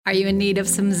Are you in need of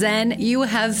some Zen? You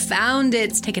have found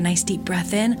it. Take a nice deep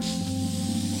breath in.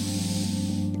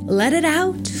 Let it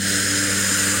out.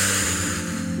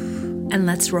 And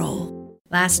let's roll.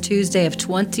 Last Tuesday of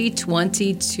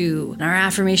 2022. And our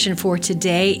affirmation for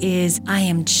today is, I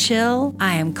am chill,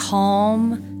 I am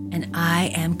calm, and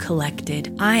I am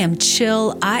collected. I am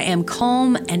chill, I am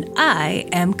calm, and I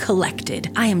am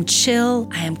collected. I am chill,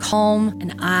 I am calm,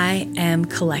 and I am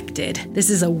collected. This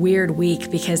is a weird week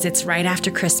because it's right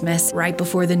after Christmas, right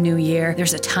before the new year.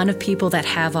 There's a ton of people that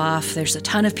have off. There's a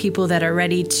ton of people that are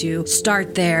ready to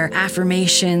start their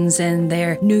affirmations and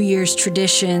their New Year's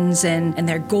traditions and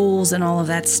their goals and all of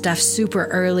that stuff super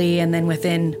early. And then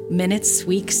within minutes,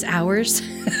 weeks, hours,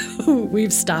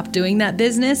 we've stopped doing that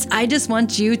business. I just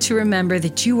want you to remember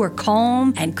that you are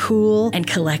calm and cool and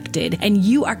collected, and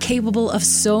you are capable of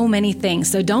so many things.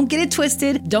 So don't get it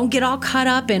twisted. Don't get all caught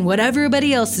up in what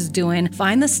everybody else is doing.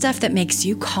 Find the stuff that makes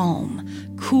you calm,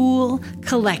 cool,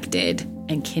 collected,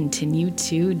 and continue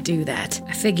to do that.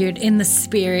 I figured in the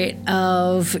spirit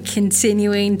of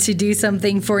continuing to do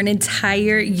something for an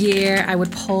entire year, I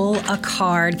would pull a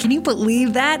card. Can you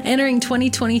believe that? Entering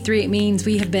 2023, it means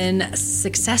we have been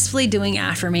successfully doing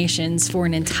affirmations for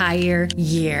an entire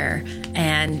year.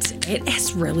 And it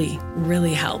has really,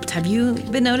 really helped. Have you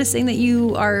been noticing that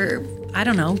you are,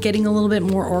 getting a little bit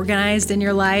more organized in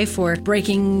your life, or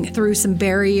breaking through some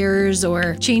barriers,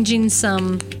 or changing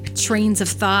some trains of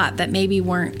thought that maybe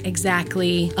weren't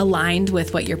exactly aligned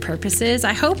with what your purpose is?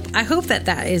 I hope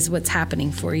that is what's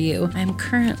happening for you. I'm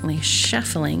currently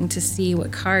shuffling to see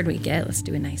what card we get. Let's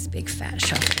do a nice big fat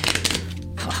shuffle.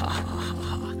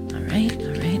 All right.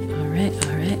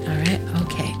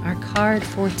 Okay, our card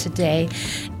for today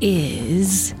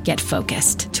is get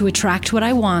focused. To attract what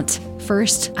I want,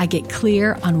 first, I get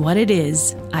clear on what it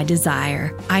is I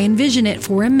desire. I envision it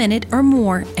for a minute or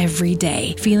more every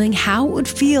day, feeling how it would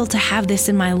feel to have this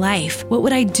in my life. What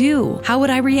would I do? How would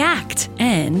I react?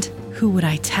 And who would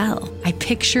I tell? I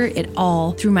picture it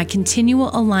all through my continual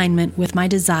alignment with my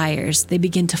desires. They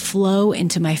begin to flow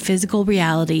into my physical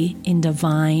reality in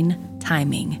divine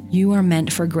timing. You are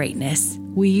meant for greatness.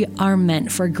 We are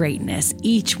meant for greatness.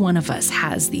 Each one of us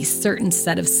has these certain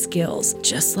set of skills,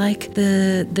 just like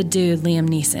the dude, Liam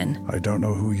Neeson. I don't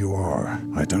know who you are.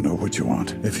 I don't know what you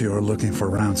want. If you are looking for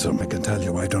ransom, I can tell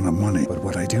you I don't have money. But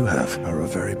what I do have are a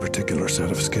very particular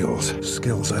set of skills.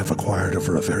 Skills I have acquired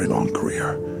over a very long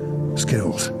career.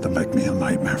 Skills that make me a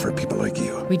nightmare for people like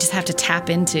you. We just have to tap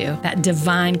into that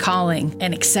divine calling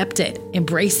and accept it,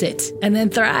 embrace it, and then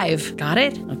thrive. Got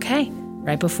it? Okay.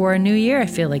 Right before a new year, I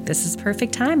feel like this is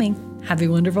perfect timing. Have a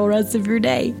wonderful rest of your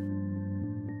day.